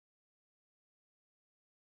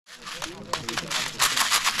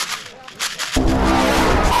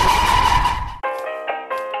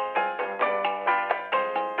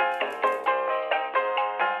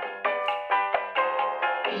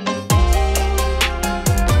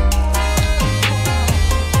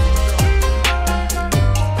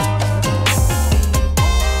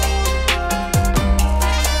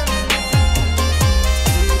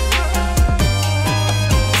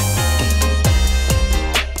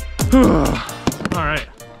All right,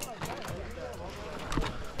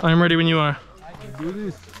 I'm ready when you are. Do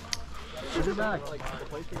this. Put it back.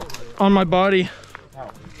 On my body.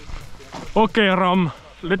 Okay, Ram,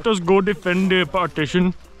 let us go defend the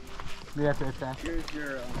partition. We have to attack.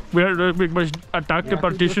 We must attack the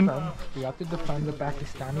partition. We have to defend the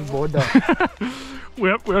Pakistani border. we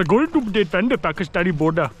are going to defend the Pakistani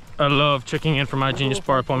border. I love checking in for my Genius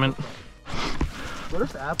Bar appointment. What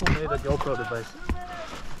if Apple made a GoPro device?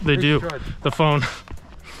 They do. Should. The phone.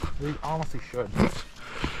 We honestly should.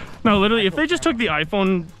 No, literally, if they just took the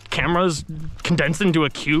iPhone cameras, condensed into a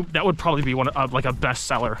cube, that would probably be one of, like a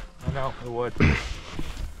bestseller. I know, it would.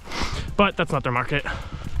 But that's not their market.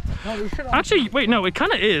 No, they should. Actually, wait, no, it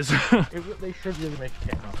kind of is. They should really make a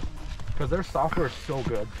camera. Because their software is so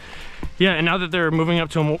good. Yeah, and now that they're moving up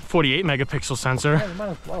to a 48 megapixel sensor. Yeah, they might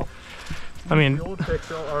as well. I mean, the old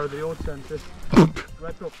pixel or the old sensor.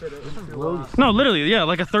 Retrofit it into no, literally, yeah,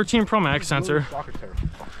 like a 13 Pro Max sensor.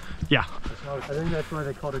 Yeah. I think that's why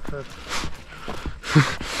they called it curve.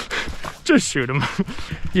 Just shoot him.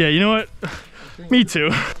 Yeah, you know what? Me too.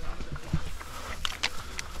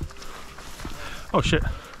 Oh shit.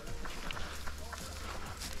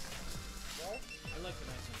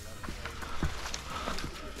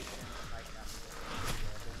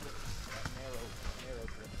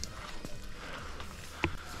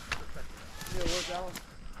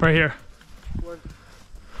 Right here.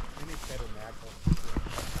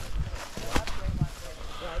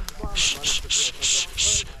 Shh, shh, shh, shh,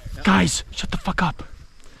 shh. Guys, shut the fuck up.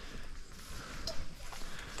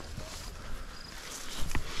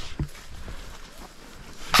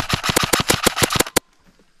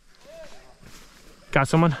 Got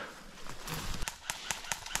someone?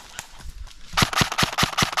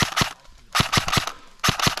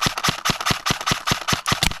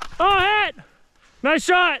 Oh, hit! Nice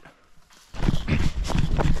shot!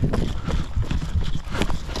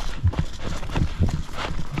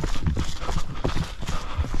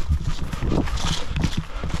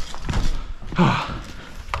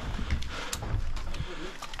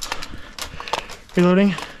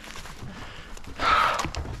 Reloading.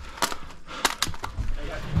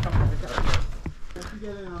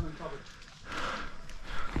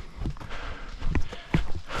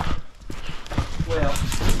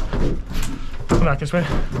 Come back this way.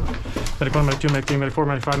 Medic 1, medic 2, medic 3, medic 4,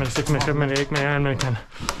 medic 5, medic 6, medic 7, medic 8, medic 9, medic 10.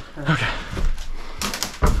 Okay.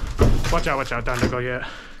 Watch out, down to go yet.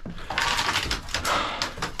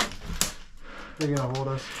 They're gonna hold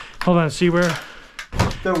us. Hold on, see where?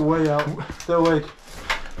 They're way out. They're like,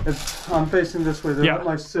 I'm facing this way. They're at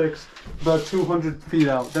like 6, about 200 feet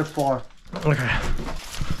out. They're far. Okay.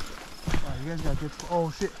 Oh, you guys gotta get.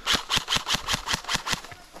 Oh shit.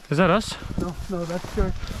 Is that us? No, that's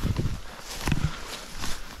church.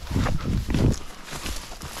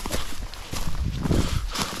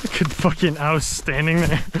 Look at fucking Ouse standing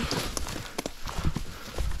there.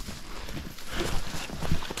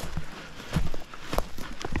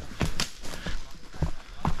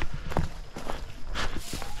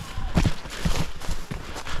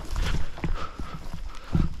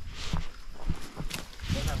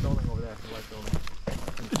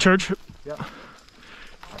 Church? Yeah.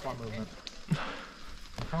 I saw movement. I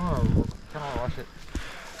kind of want to rush it.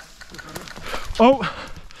 Oh!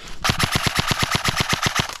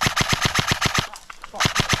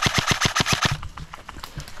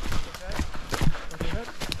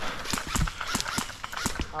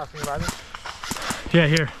 Yeah,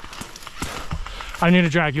 here. I need to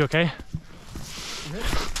drag you, okay?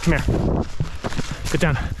 Come here. Get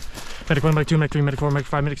down. Medic 1, medic 2, medic 3, medic 4, medic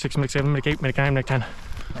 5, medic 6, medic 7, medic 8, medic 9, medic 10.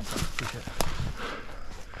 Thanks, appreciate it.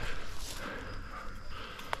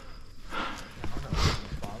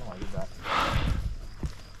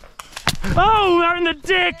 Oh, right in the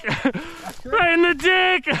dick! Right in the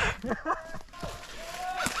dick!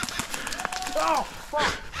 Oh,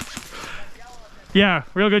 fuck! Yeah,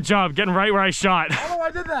 real good job getting right where I shot. Oh,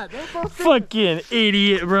 I did that! Fucking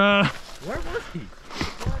idiot, bro. Where was he?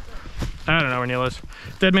 I don't know where Neil is.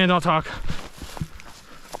 Dead man don't talk.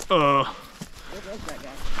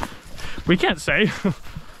 We can't say.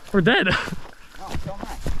 We're dead. Oh, so am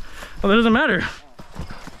I. Well, that doesn't matter.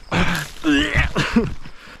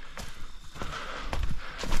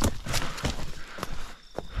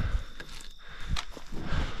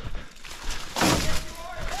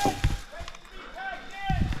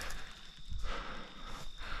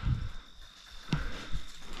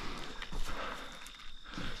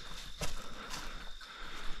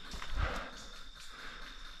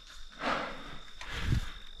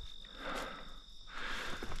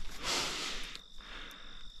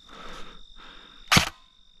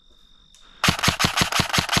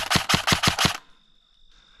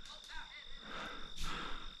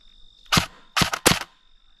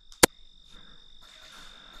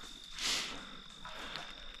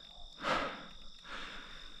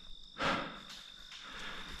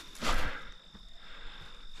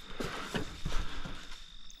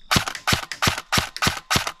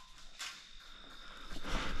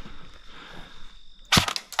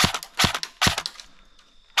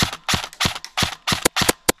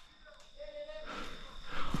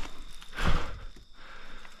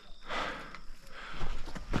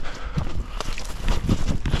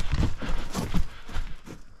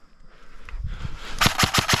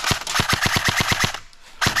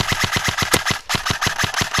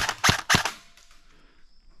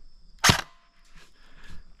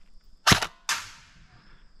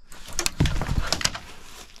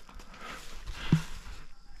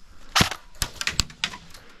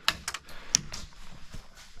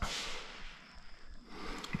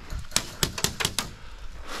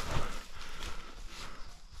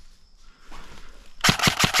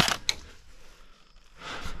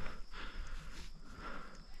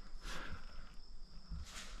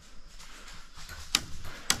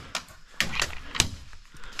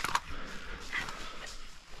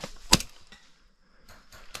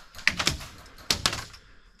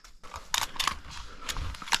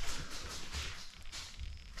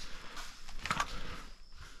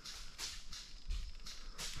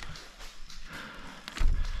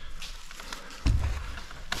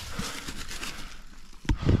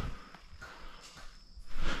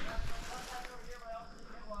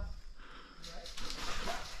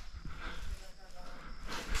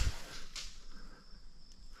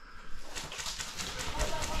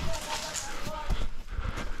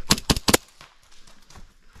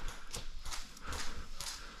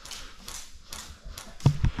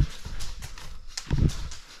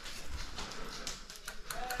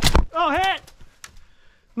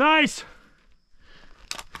 Nice.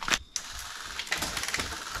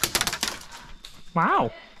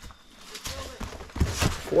 Wow.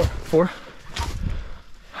 4.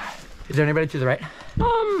 Is there anybody to the right?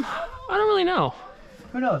 I don't really know.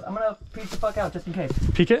 Who knows? I'm gonna peek the fuck out just in case.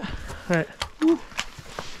 Peek it? All right. Woo.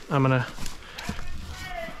 I'm gonna.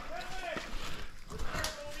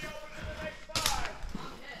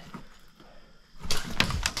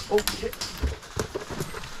 Oh shit.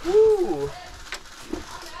 Woo!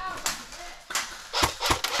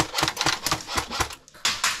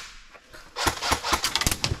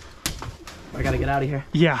 I gotta get out of here.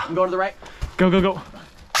 Yeah. I'm going to the right. Go, go, go.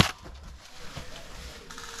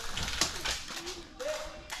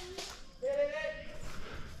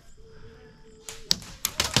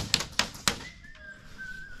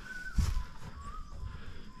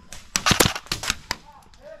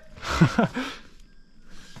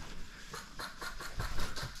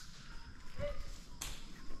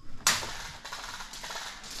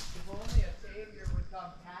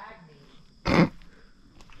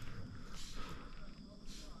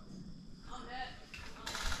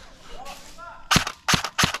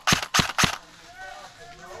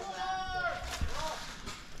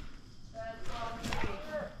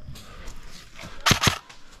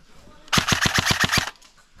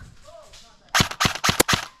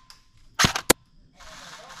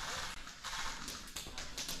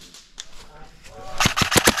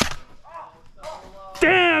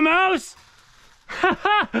 Damn, mouse!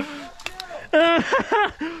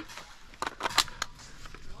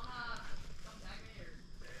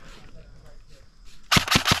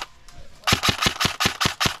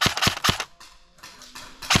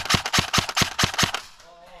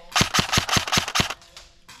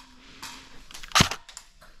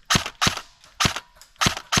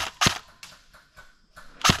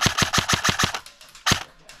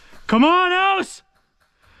 Come on, House!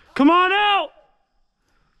 Come on out!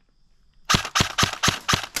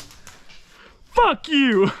 Fuck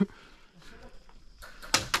you!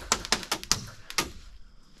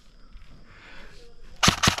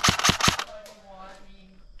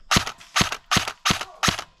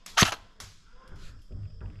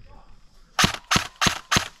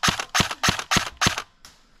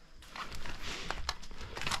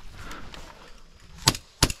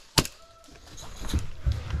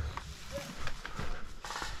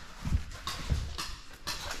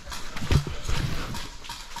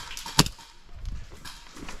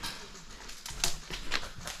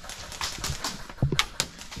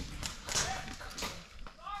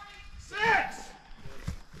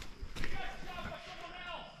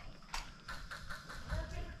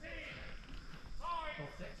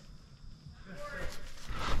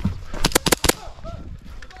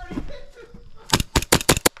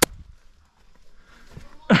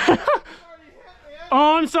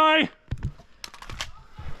 Oh, I'm sorry.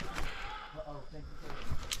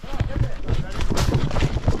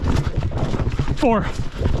 Four.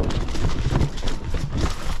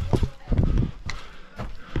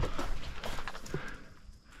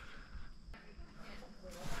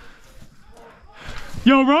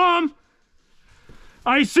 Yo, Rom,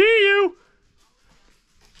 I see you.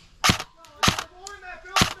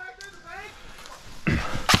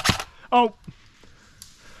 Oh.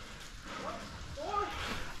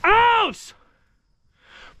 Ows!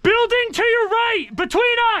 Building to your right,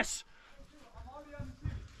 between us.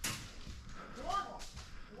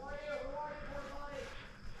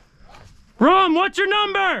 Rom, what's your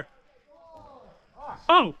number?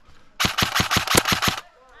 Oh.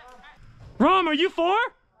 Rom, are you 4?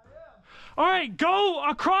 All right, go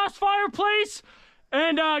across fireplace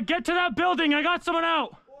and get to that building. I got someone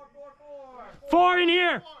out. 4 in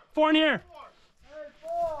here. 4 in here.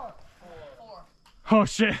 Oh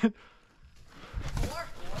shit.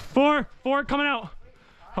 4 coming out.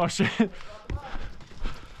 Oh shit.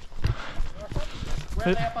 Where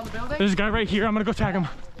are they up on the building? There's a guy right here. I'm gonna go tag him.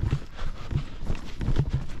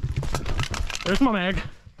 There's my mag.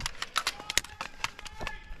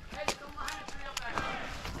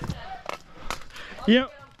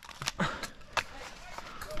 Yep.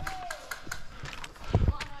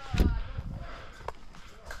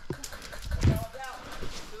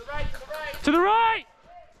 To the right!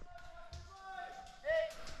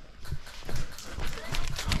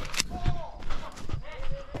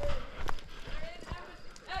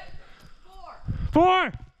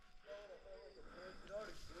 Four!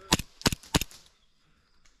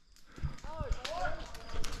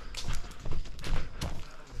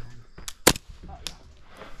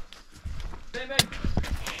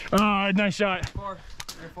 Nice shot. 4.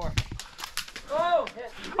 You're 4. Oh,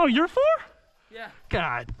 hit. Oh, you're 4? Yeah.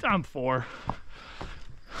 God, I'm 4.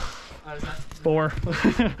 is that? 4.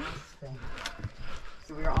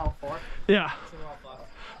 So we are all 4? Yeah. So we're all 5.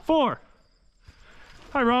 4.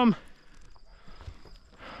 Hi, Rom.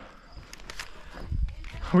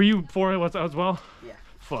 Were you 4 as well? Yeah.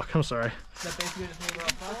 Fuck, I'm sorry. Is that basically just me, we're all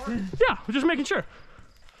 5? Yeah, we're just making sure.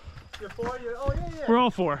 You're 4? Oh, yeah. We're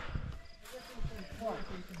all 4.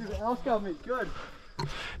 Dude, the else got me. Good.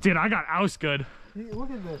 Dude, I got oust good. Look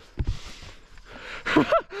at this.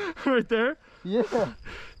 Right there? Yeah.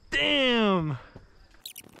 Damn.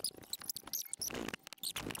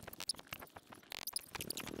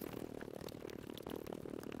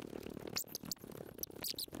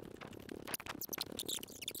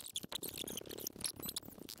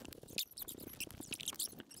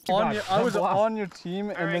 I was on your team,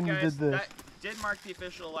 and Alright, then you guys, did this. that did mark the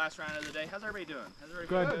official last round of the day. How's everybody doing?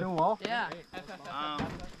 Good. Doing well. Yeah.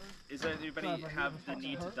 Is anybody have the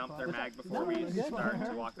need to dump their mag before we start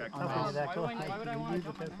to walk back to base? Why would I want to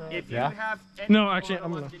jump If you Yeah. have any No, actually,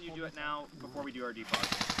 I'm left, gonna. can you do it now before we do our defog?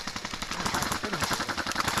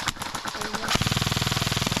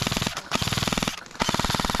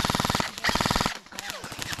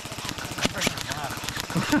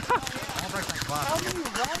 How many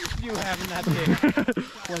rounds do you have in that thing?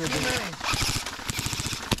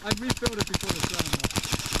 I'd refilled it before the round.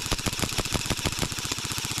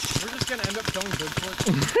 We're just gonna end up going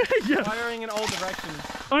Bigfoot, Yeah. firing in all directions.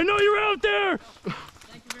 I know you're out there.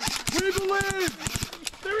 We believe!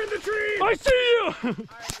 They're in the tree. I see you.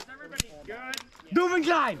 Is everybody good? Moving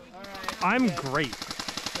line! I'm great.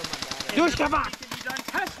 Dude, come on! Can be done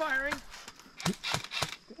test firing.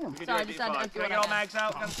 We can Sorry, do a just had to defog. empty Can I what get I all had. mags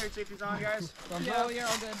out? Gun cleared, safety's on, guys. Yeah, you're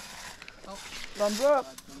all good. Thumbs up!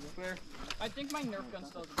 I think my Nerf gun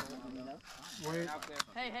still has a bullet. Wait.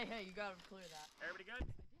 Hey, you gotta clear that. Everybody good?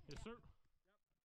 Yes, sir.